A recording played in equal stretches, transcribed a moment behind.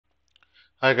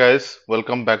Hi guys,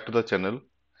 welcome back to the channel.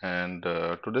 And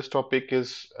today's topic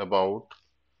is about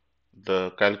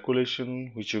the calculation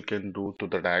which you can do to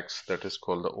the DAX, that is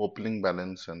called the opening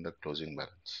balance and the closing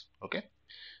balance. Okay,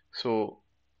 so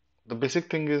the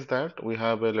basic thing is that we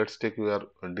have a, let's take, we are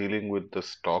dealing with the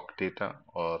stock data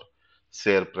or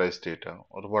share price data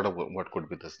or whatever, what could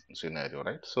be the scenario,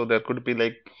 right? So there could be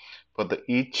like for the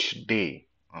each day,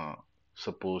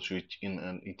 suppose which in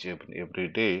an each every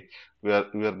day we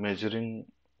are measuring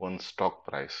one stock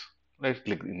price, right?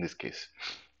 Like in this case,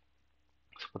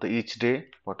 so for the each day,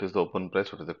 what is the open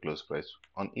price, what is the close price?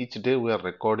 On each day, we are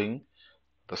recording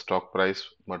the stock price,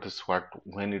 what is what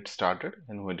when it started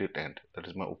and when it ended. That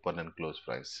is my open and close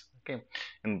price. Okay,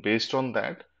 and based on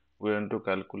that, we want to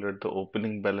calculate the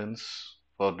opening balance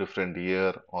for different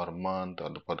year or month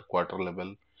or for the quarter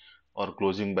level or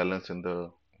closing balance in the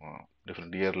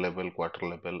different year level, quarter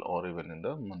level, or even in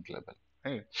the month level.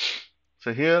 Right.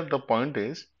 So here the point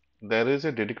is there is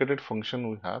a dedicated function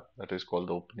we have that is called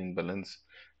the opening balance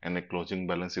and a closing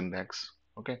balance index.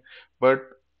 Okay, but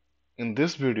in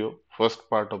this video, first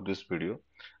part of this video,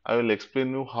 I will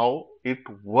explain you how it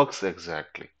works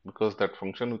exactly because that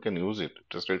function we can use it.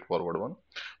 It's a straightforward one,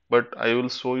 but I will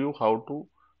show you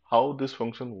how this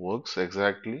function works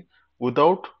exactly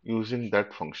without using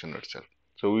that function itself.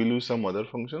 So we'll use some other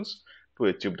functions to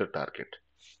achieve the target.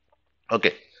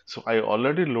 Okay, so I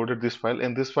already loaded this file,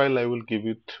 and this file I will give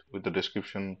it with the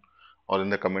description or in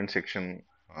the comment section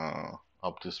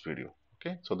of this video.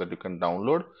 Okay, so that you can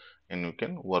download and you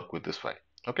can work with this file.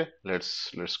 Okay,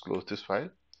 let's close this file,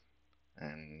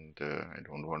 and I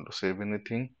don't want to save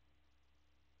anything.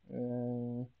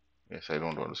 Yes, I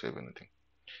don't want to save anything.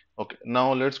 Okay,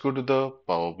 now let's go to the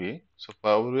Power BI. So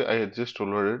Power BI I just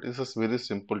downloaded is a very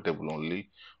simple table only,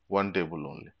 one table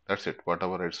only. That's it,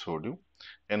 whatever I showed you.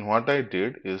 And what I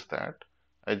did is that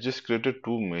I just created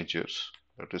two measures.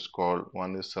 That is called,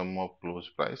 one is sum of close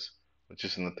price, which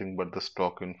is nothing but the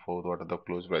stock info, what are the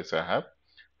close price I have,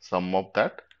 sum of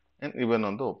that, and even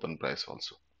on the open price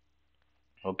also.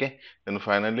 Okay, then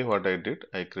finally what I did,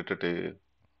 I created a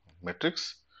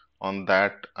matrix. On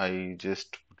that, I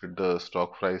just put the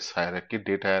stock price hierarchy,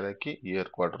 date hierarchy, year,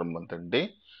 quarter, month, and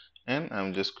day, and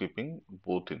I'm just keeping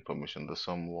both information, the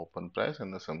sum of open price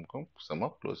and the sum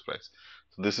of close price.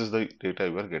 So this is the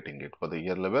data we are getting it for the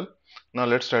year level. Now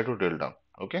let's try to drill down.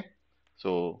 Okay,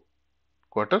 so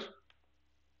quarter,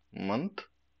 month,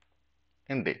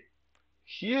 and day.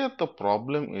 Here the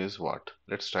problem is what?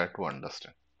 Let's try to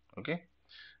understand. Okay,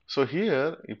 so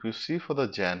here if you see for the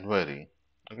January,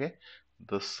 okay,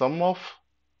 the sum of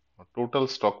total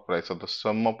stock price or the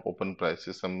sum of open price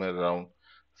is somewhere around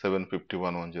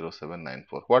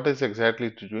 751,107.94. What is exactly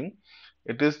it doing?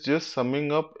 It is just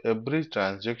summing up every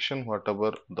transaction,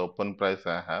 whatever the open price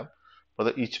I have for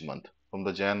the each month from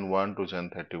the Jan 1 to Jan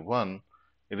 31.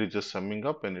 It is just summing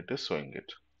up and it is showing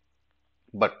it.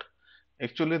 But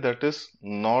actually, that is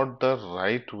not the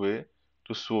right way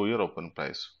to show your open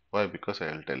price. Why? Because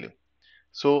I will tell you.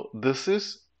 So this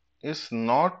is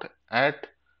not at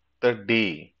the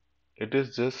day. It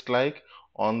is just like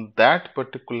on that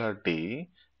particular day,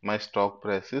 my stock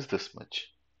price is this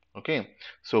much. Okay.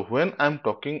 So when I'm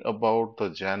talking about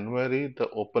the January, the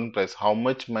open price, how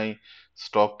much my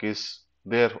stock is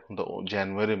there on the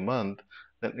January month,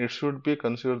 then it should be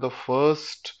considered the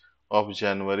first of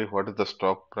January. What is the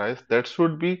stock price? That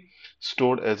should be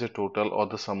stored as a total or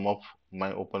the sum of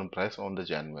my open price on the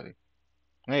January,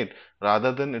 right?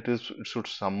 Rather than it should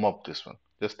sum up this one.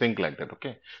 Just think like that.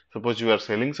 Okay, suppose you are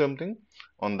selling something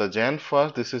on the Jan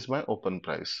 1st, this is my open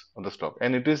price on the stock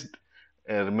and it is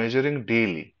measuring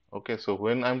daily. Okay, so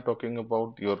when I'm talking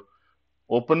about your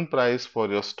open price for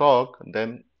your stock,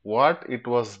 then what it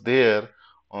was there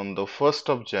on the 1st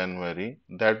of January,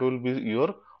 that will be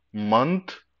your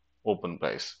month open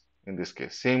price in this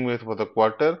case. Same way for the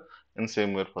quarter and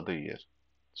same way for the year.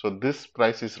 So this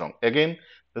price is wrong. Again,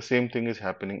 the same thing is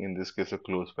happening in this case, a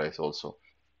close price also.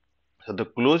 So the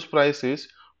close price is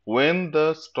when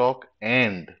the stock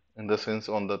end, in the sense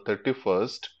on the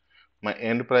 31st, my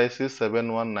end price is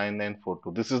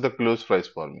 719942. This is the close price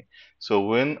for me. So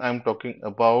when I'm talking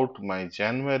about my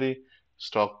January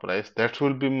stock price, that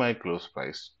will be my close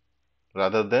price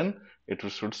rather than it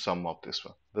should sum up this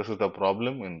one. This is the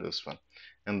problem in this one.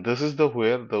 And this is the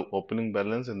where the opening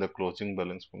balance and the closing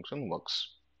balance function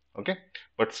works. Okay.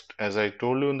 But as I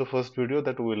told you in the first video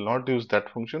that we will not use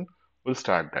that function, we'll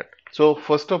start that. So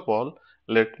first of all,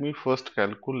 let me first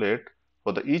calculate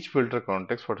for the each filter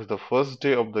context what is the first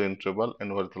day of the interval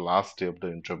and what is the last day of the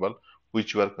interval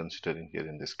which you are considering here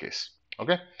in this case.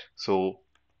 Okay. So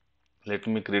let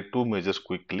me create two measures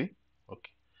quickly.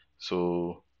 Okay.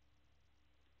 So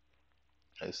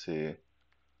I say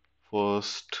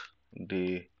first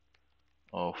day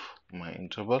of my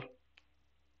interval.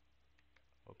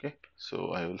 Okay,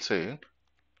 so I will say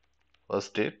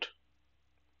first date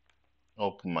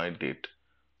of my date,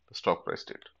 the stock price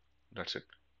date. That's it.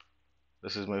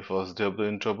 This is my first day of the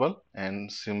interval,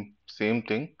 and same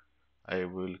thing, I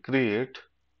will create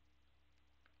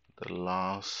the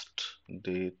last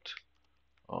date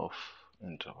of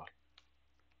interval.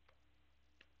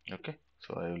 Okay,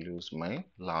 so I will use my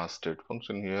last date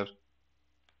function here,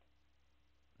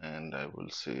 and I will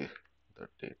say the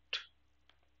date.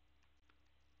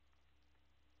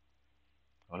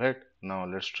 Alright, now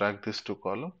let's drag this to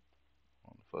column.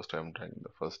 First I am dragging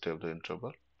the first day of the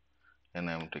interval, and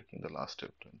I am taking the last day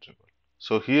of the interval.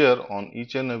 So here on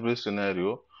each and every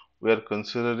scenario, we are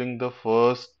considering the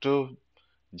first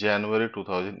January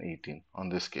 2018 on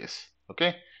this case.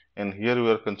 Okay, and here we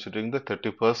are considering the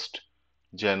 31st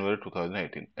January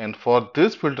 2018, and for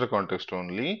this filter context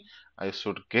only, I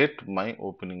should get my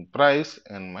opening price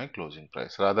and my closing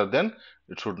price, rather than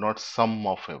it should not sum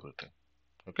of everything.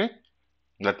 Okay,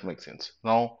 that makes sense.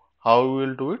 Now how we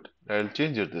will do it? I will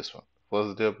change it this one.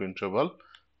 First day of interval,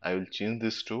 I will change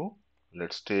this to,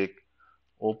 let's take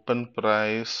open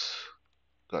price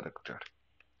corrected.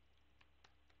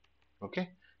 Okay,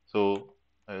 so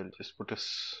I will just put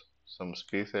some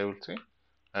space. I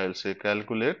will say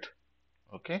calculate.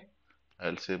 Okay,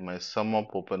 I'll say my sum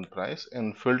of open price,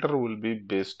 and filter will be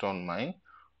based on my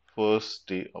first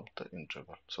day of the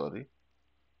interval. Sorry,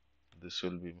 this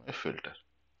will be my filter.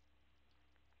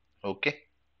 Okay,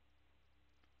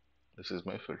 this is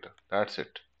my filter. That's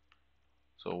it.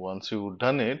 So once you've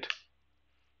done it,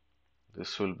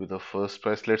 this will be the first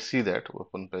price. Let's see that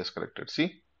open price corrected.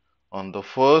 See, on the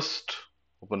first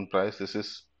open price, this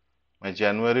is my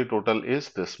January total is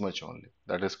this much only.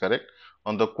 That is correct.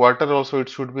 On the quarter also, it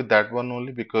should be that one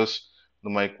only, because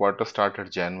my quarter started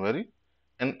January,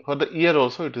 and for the year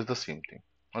also it is the same thing.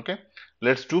 Okay,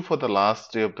 let's do for the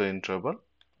last day of the interval,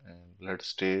 and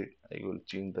let's say I will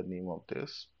change the name of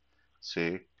this,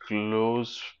 say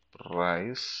close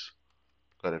price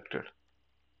corrected.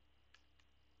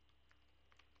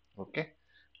 Okay,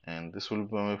 and this will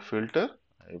be my filter.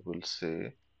 I will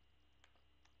say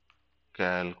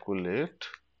calculate,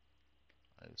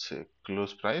 I'll say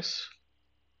close price,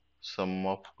 sum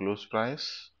of close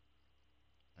price,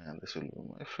 and this will be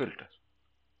my filter.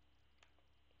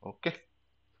 Okay,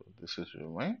 so this is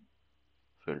my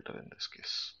filter in this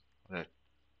case. Right,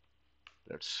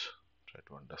 let's try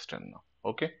to understand now.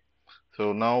 Okay,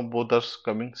 so now both are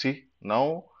coming. See,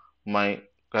 now my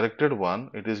corrected one,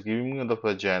 it is giving me the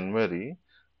for January,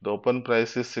 the open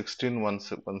price is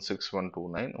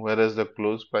 16,16129, whereas the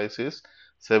close price is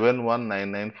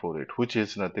 719948, which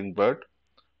is nothing but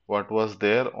what was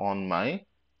there on my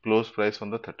close price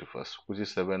on the 31st, which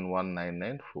is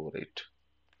 719948.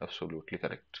 Absolutely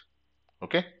correct.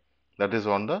 Okay, that is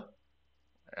on the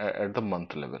at the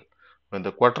month level. When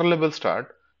the quarter level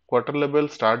start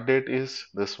date is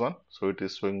this one, so it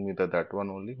is showing me that one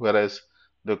only, whereas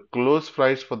the close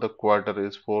price for the quarter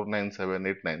is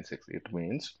 497896. It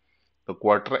means the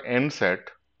quarter ends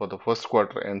at, for the first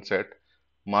quarter ends at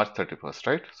March 31st,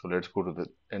 right? So let's go to the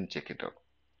and check it out.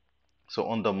 So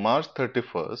on the March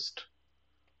 31st,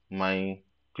 my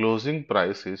closing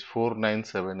price is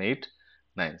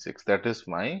 497896. That is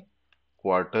my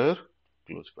quarter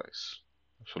close price.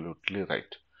 Absolutely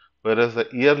right. Whereas the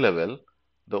year level,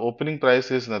 the opening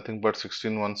price is nothing but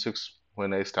 1616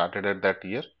 when I started at that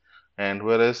year, and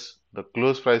whereas the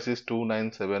close price is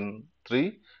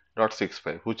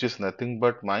 2973.65, which is nothing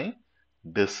but my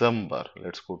December.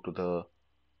 Let's go to the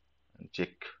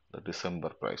check the December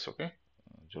price. Okay,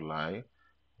 July,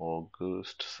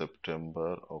 August,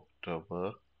 September,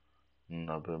 October,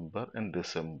 November, and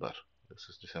December. This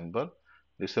is December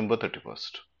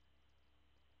 31st.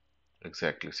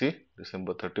 Exactly. See,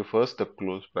 December 31st, the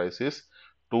close price is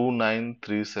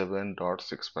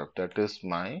 2937.65. That is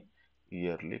my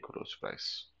yearly close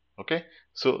price. Okay,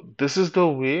 so this is the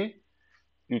way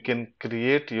you can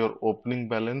create your opening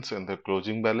balance and the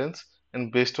closing balance,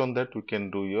 and based on that you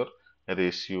can do your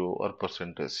ratio or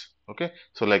percentage. Okay,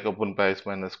 so like open price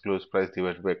minus close price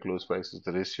divided by close price is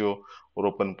the ratio, or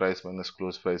open price minus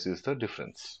close price is the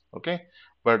difference. Okay,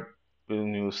 but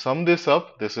when you sum this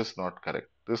up, this is not correct.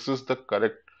 This is the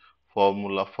correct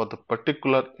formula for the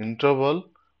particular interval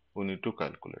we need to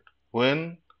calculate.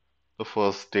 When the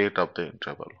first date of the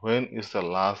interval, when is the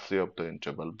last day of the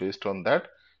interval, based on that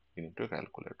you need to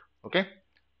calculate. Okay,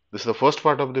 this is the first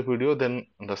part of the video. Then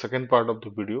in the second part of the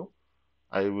video,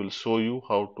 I will show you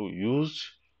how to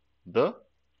use the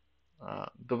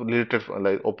the related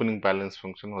like opening balance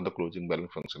function or the closing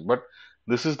balance function. But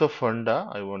this is the funda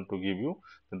I want to give you.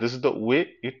 This is the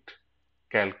way it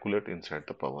calculate inside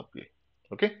the Power BI.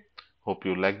 Okay. Hope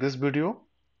you like this video.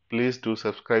 Please do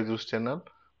subscribe to this channel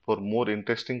for more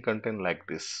interesting content like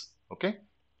this. Okay.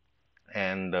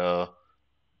 And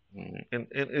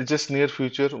in just near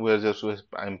future,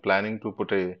 I'm planning to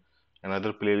put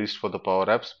another playlist for the Power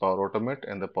Apps, Power Automate,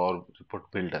 and the Power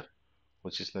Report Builder,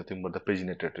 which is nothing but the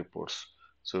paginated reports.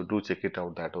 So do check it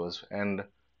out. That was and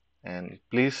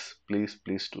please do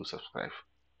subscribe.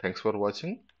 Thanks for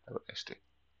watching. Have a nice day.